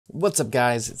What's up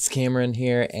guys, it's Cameron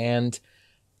here, and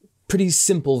pretty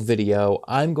simple video.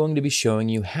 I'm going to be showing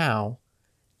you how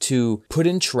to put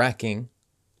in tracking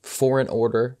for an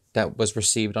order that was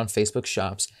received on Facebook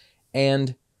Shops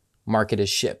and mark it as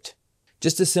shipped.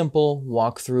 Just a simple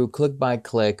walkthrough, click by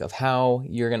click, of how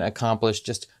you're going to accomplish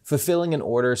just fulfilling an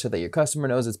order so that your customer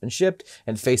knows it's been shipped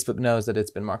and Facebook knows that it's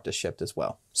been marked as shipped as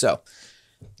well. So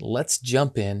let's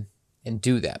jump in and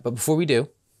do that. But before we do,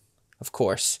 of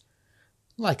course,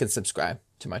 like and subscribe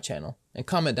to my channel and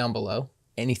comment down below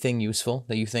anything useful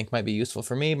that you think might be useful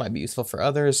for me, might be useful for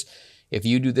others. If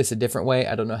you do this a different way,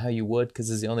 I don't know how you would, because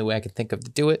this is the only way I can think of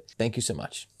to do it. Thank you so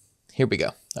much. Here we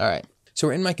go. All right. So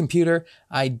we're in my computer.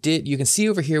 You can see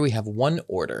over here we have one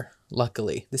order.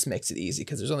 Luckily, this makes it easy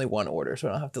because there's only one order, so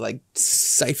I don't have to like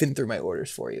siphon through my orders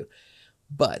for you.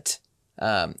 But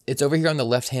it's over here on the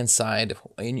left-hand side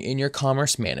in your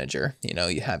commerce manager. You know,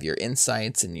 you have your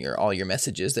insights and all your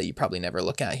messages that you probably never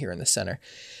look at here in the center.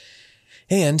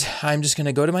 And I'm just going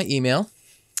to go to my email,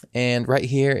 and right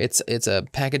here it's a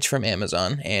package from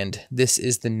Amazon, and this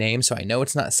is the name, so I know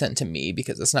it's not sent to me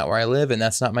because that's not where I live and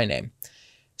that's not my name.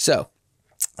 So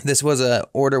this was an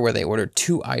order where they ordered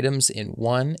 2 items in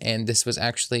one, and this was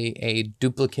actually a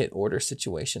duplicate order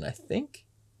situation, I think.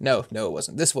 No, it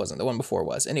wasn't. This wasn't. The one before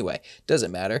was. Anyway,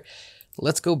 doesn't matter.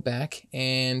 Let's go back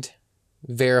and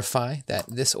verify that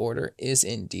this order is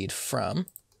indeed from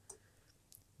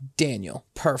Daniel.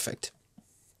 Perfect.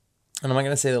 And I'm not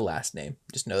going to say the last name.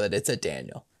 Just know that it's a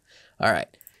Daniel. All right.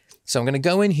 So I'm going to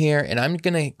go in here, and I'm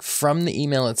going to, from the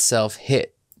email itself,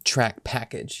 hit track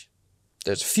package.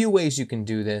 There's a few ways you can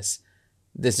do this.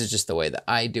 This is just the way that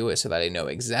I do it so that I know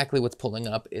exactly what's pulling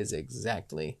up is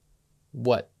exactly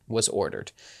what was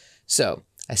ordered. So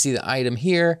I see the item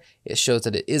here. It shows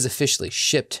that it is officially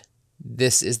shipped.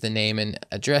 This is the name and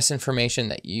address information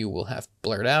that you will have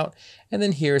blurred out. And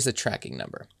then here's the tracking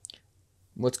number.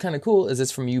 What's kind of cool is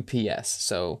it's from UPS.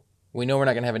 So we know we're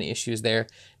not going to have any issues there.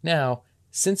 Now,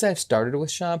 since I've started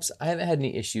with shops, I haven't had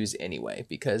any issues anyway,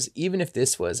 because even if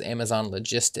this was Amazon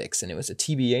Logistics and it was a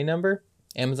TBA number,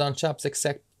 Amazon Shops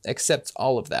accepts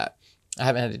all of that. I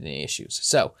haven't had any issues.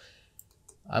 So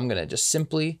I'm going to just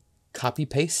simply copy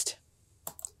paste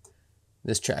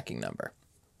this tracking number.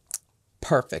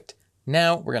 Perfect.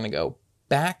 Now we're going to go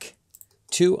back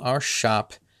to our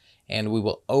shop and we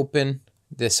will open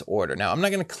this order. Now I'm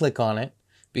not going to click on it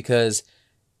because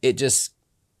it just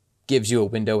gives you a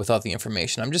window with all the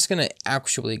information. I'm just going to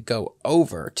actually go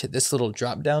over to this little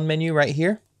drop down menu right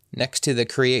here next to the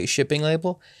create shipping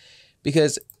label,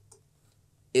 because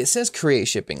it says create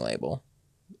shipping label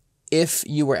if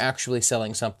you were actually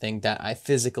selling something that I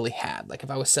physically had. Like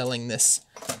if I was selling this,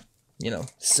 you know,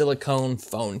 silicone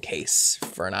phone case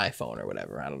for an iPhone or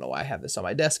whatever. I don't know why I have this on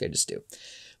my desk. I just do.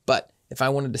 But if I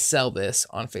wanted to sell this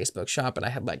on Facebook Shop and I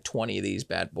had like 20 of these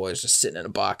bad boys just sitting in a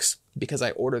box because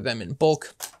I ordered them in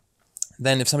bulk,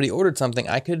 then if somebody ordered something,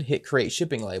 I could hit create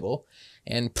shipping label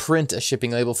and print a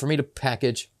shipping label for me to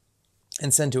package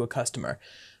and send to a customer.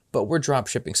 But we're drop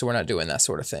shipping, so we're not doing that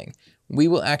sort of thing. We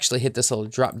will actually hit this little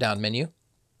drop down menu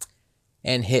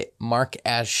and hit mark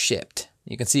as shipped.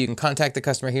 You can see you can contact the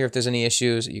customer here if there's any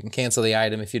issues. You can cancel the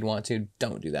item if you'd want to.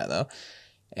 Don't do that though.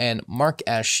 And mark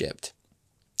as shipped.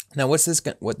 Now what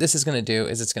this is going to do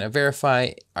is it's going to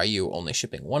verify, are you only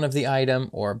shipping one of the item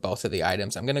or both of the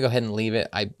items? I'm going to go ahead and leave it.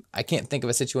 I can't think of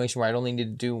a situation where I'd only need to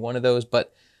do one of those,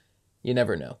 but you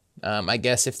never know. I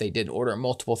guess if they did order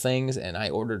multiple things and I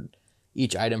ordered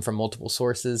each item from multiple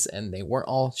sources and they weren't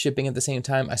all shipping at the same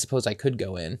time, I suppose I could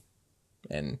go in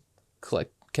and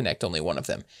connect only one of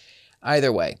them.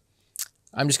 Either way,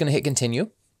 I'm just going to hit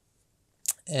continue.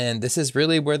 And this is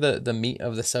really where the meat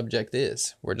of the subject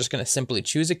is. We're just going to simply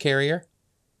choose a carrier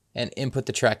and input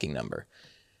the tracking number.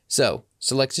 So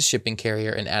select a shipping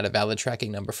carrier and add a valid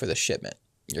tracking number for the shipment.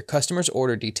 Your customer's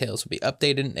order details will be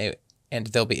updated and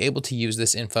they'll be able to use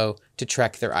this info to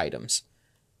track their items.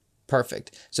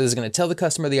 Perfect. So this is going to tell the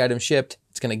customer the item shipped.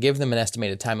 It's going to give them an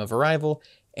estimated time of arrival,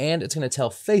 and it's going to tell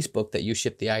Facebook that you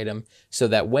shipped the item so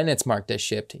that when it's marked as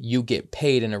shipped, you get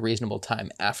paid in a reasonable time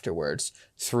afterwards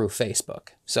through Facebook.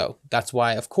 So that's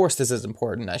why, of course, this is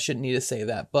important. I shouldn't need to say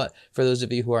that, but for those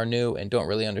of you who are new and don't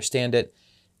really understand it,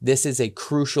 this is a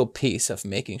crucial piece of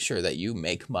making sure that you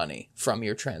make money from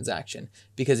your transaction.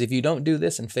 Because if you don't do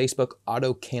this and Facebook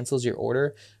auto cancels your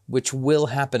order, which will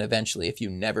happen eventually if you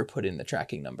never put in the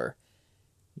tracking number,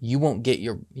 you won't get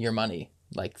your money.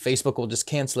 Like Facebook will just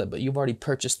cancel it, but you've already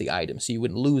purchased the item, so you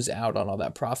wouldn't lose out on all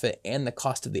that profit and the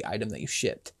cost of the item that you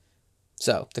shipped.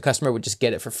 So the customer would just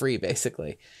get it for free,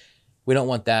 basically. We don't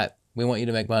want that. We want you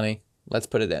to make money. Let's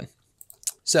put it in.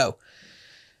 So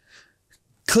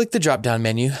click the drop-down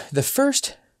menu. The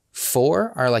first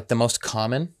 4 are like the most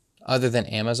common other than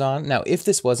Amazon. Now, if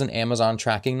this was an Amazon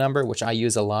tracking number, which I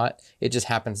use a lot, it just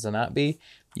happens to not be,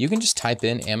 you can just type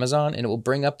in Amazon and it will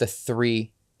bring up the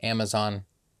 3 Amazon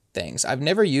things. I've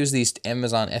never used these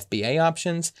Amazon FBA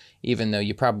options, even though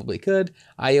you probably could.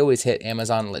 I always hit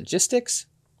Amazon Logistics,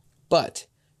 but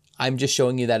I'm just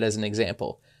showing you that as an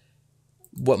example.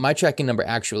 What my tracking number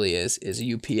actually is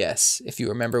UPS. If you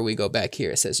remember, we go back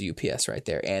here, it says UPS right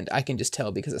there. And I can just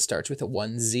tell because it starts with a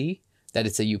 1Z that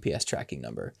it's a UPS tracking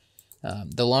number.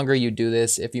 The longer you do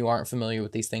this, if you aren't familiar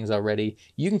with these things already,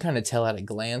 you can kind of tell at a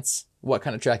glance what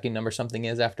kind of tracking number something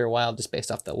is after a while, just based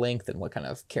off the length and what kind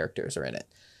of characters are in it.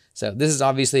 So this is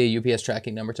obviously a UPS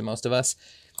tracking number to most of us.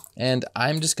 And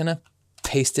I'm just going to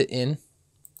paste it in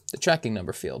the tracking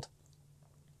number field.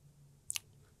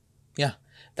 Yeah,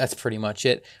 that's pretty much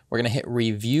it. We're going to hit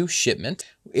review shipment.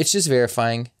 It's just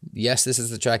verifying, yes, this is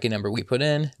the tracking number we put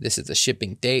in. This is the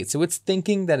shipping date. So it's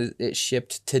thinking that it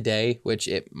shipped today, which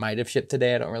it might have shipped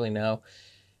today. I don't really know.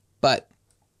 But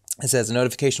it says a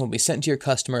notification will be sent to your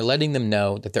customer letting them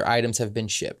know that their items have been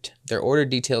shipped. Their order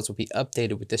details will be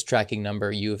updated with this tracking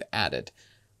number you've added.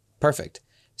 Perfect.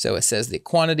 So it says the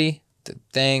quantity, the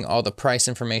thing, all the price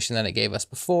information that it gave us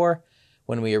before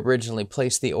when we originally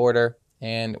placed the order.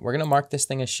 And we're going to mark this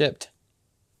thing as shipped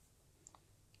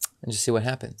and just see what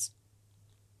happens.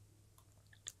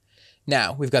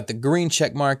 Now, we've got the green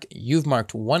check mark. You've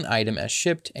marked one item as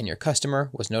shipped and your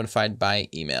customer was notified by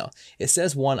email. It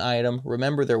says one item.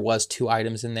 Remember, there was 2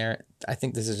 items in there. I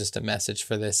think this is just a message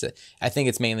for this. I think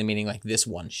it's mainly meaning like this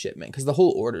one shipment because the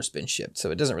whole order's been shipped.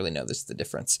 So it doesn't really know this is the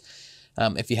difference.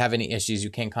 If you have any issues, you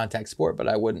can contact support, but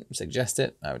I wouldn't suggest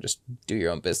it. I would just do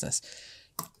your own business.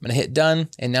 I'm going to hit done.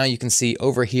 And now you can see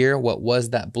over here, what was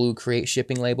that blue create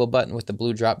shipping label button with the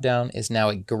blue drop down is now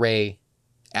a gray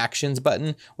actions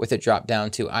button with a drop down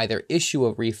to either issue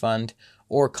a refund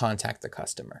or contact the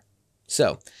customer.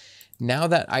 So now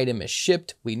that item is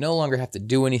shipped, we no longer have to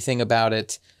do anything about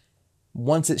it.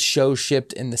 Once it shows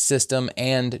shipped in the system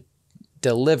and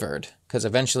delivered, because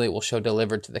eventually it will show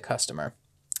delivered to the customer.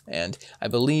 And I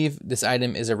believe this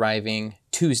item is arriving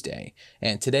Tuesday.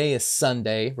 And today is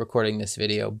Sunday, recording this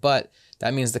video, but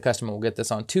that means the customer will get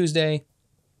this on Tuesday.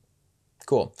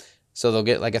 Cool. So they'll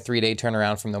get like a 3-day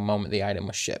turnaround from the moment the item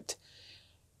was shipped.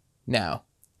 Now,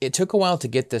 it took a while to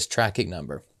get this tracking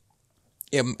number.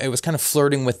 It was kind of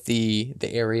flirting with the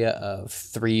area of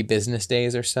 3 business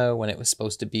days or so when it was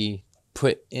supposed to be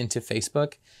put into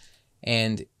Facebook.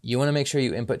 And you want to make sure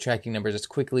you input tracking numbers as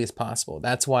quickly as possible.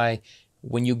 That's why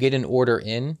when you get an order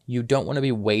in, you don't want to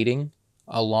be waiting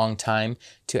a long time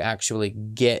to actually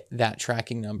get that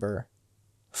tracking number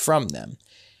from them.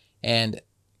 And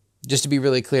just to be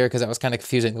really clear, because that was kind of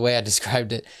confusing the way I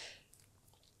described it,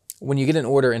 when you get an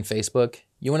order in Facebook,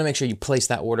 you want to make sure you place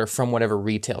that order from whatever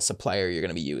retail supplier you're going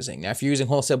to be using. Now, if you're using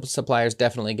wholesale suppliers,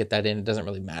 definitely get that in. It doesn't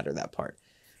really matter, that part.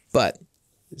 But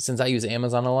since I use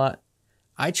Amazon a lot,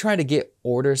 I try to get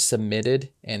orders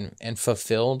submitted and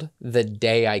fulfilled the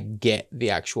day I get the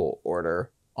actual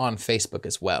order on Facebook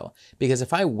as well. Because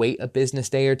if I wait a business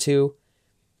day or two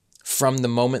from the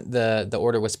moment the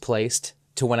order was placed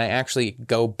to when I actually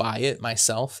go buy it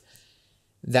myself,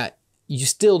 that you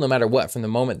still, no matter what, from the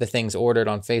moment the thing's ordered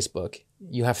on Facebook,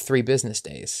 you have 3 business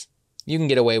days. You can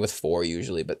get away with 4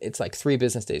 usually, but it's like 3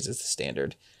 business days is the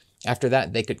standard. After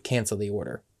that, they could cancel the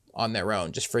order on their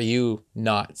own just for you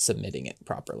not submitting it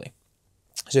properly.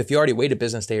 So if you already wait a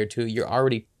business day or 2, you're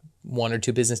already 1 or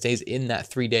 2 business days in that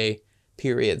 3-day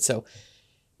period. So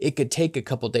it could take a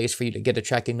couple days for you to get a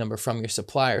tracking number from your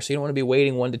supplier. So you don't want to be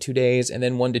waiting 1 to 2 days and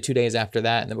then 1 to 2 days after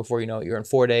that. And then before you know it, you're in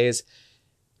 4 days.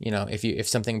 You know, if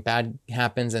something bad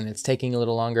happens and it's taking a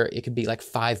little longer, it could be like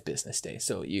 5 business days.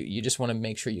 So you just want to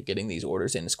make sure you're getting these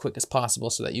orders in as quick as possible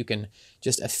so that you can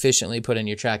just efficiently put in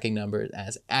your tracking number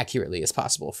as accurately as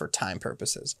possible for time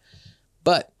purposes.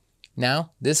 But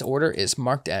now this order is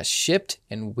marked as shipped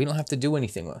and we don't have to do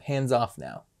anything. We're hands off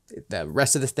now. The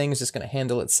rest of the thing is just going to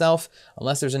handle itself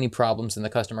unless there's any problems and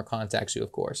the customer contacts you,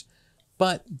 of course.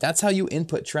 But that's how you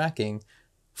input tracking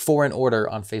for an order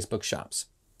on Facebook Shops.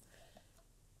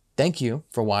 Thank you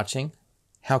for watching.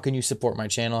 How can you support my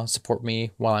channel, support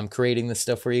me while I'm creating this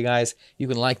stuff for you guys? You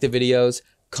can like the videos,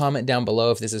 comment down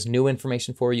below if this is new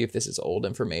information for you, if this is old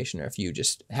information, or if you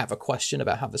just have a question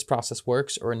about how this process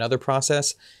works or another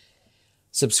process.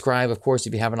 Subscribe, of course,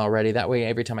 if you haven't already. That way,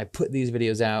 every time I put these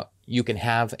videos out, you can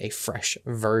have a fresh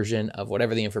version of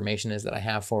whatever the information is that I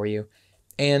have for you.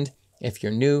 And if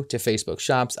you're new to Facebook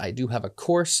Shops, I do have a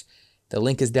course. The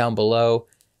link is down below.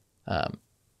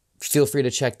 Feel free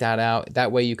to check that out.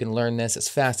 That way you can learn this as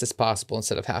fast as possible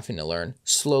instead of having to learn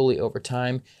slowly over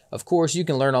time. Of course, you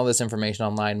can learn all this information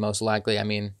online, most likely. I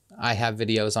mean, I have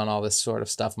videos on all this sort of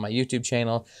stuff on my YouTube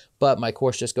channel, but my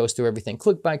course just goes through everything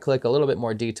click by click, a little bit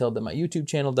more detailed than my YouTube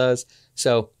channel does.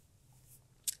 So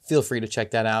feel free to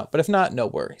check that out. But if not, no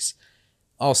worries.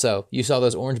 Also, you saw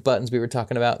those orange buttons we were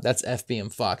talking about? That's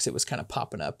FBM Fox. It was kind of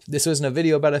popping up. This wasn't a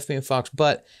video about FBM Fox,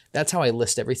 but that's how I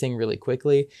list everything really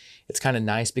quickly. It's kind of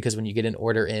nice because when you get an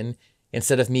order in,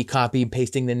 instead of me copy and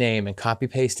pasting the name and copy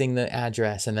pasting the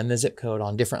address and then the zip code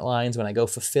on different lines, when I go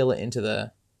fulfill it into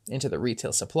the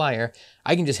retail supplier,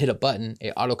 I can just hit a button.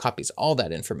 It auto copies all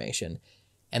that information.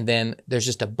 And then there's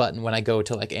just a button when I go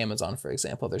to like Amazon, for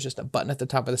example, there's just a button at the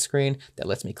top of the screen that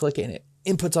lets me click it and it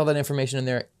inputs all that information in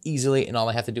there easily. And all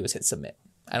I have to do is hit submit.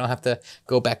 I don't have to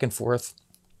go back and forth.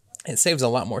 It saves a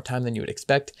lot more time than you would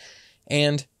expect.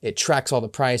 And it tracks all the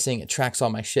pricing. It tracks all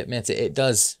my shipments. It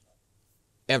does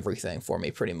everything for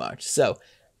me pretty much. So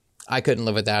I couldn't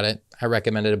live without it. I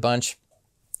recommend it a bunch.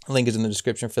 Link is in the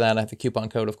description for that. I have a coupon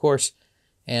code, of course.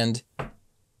 And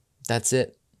that's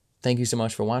it. Thank you so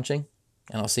much for watching.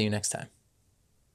 And I'll see you next time.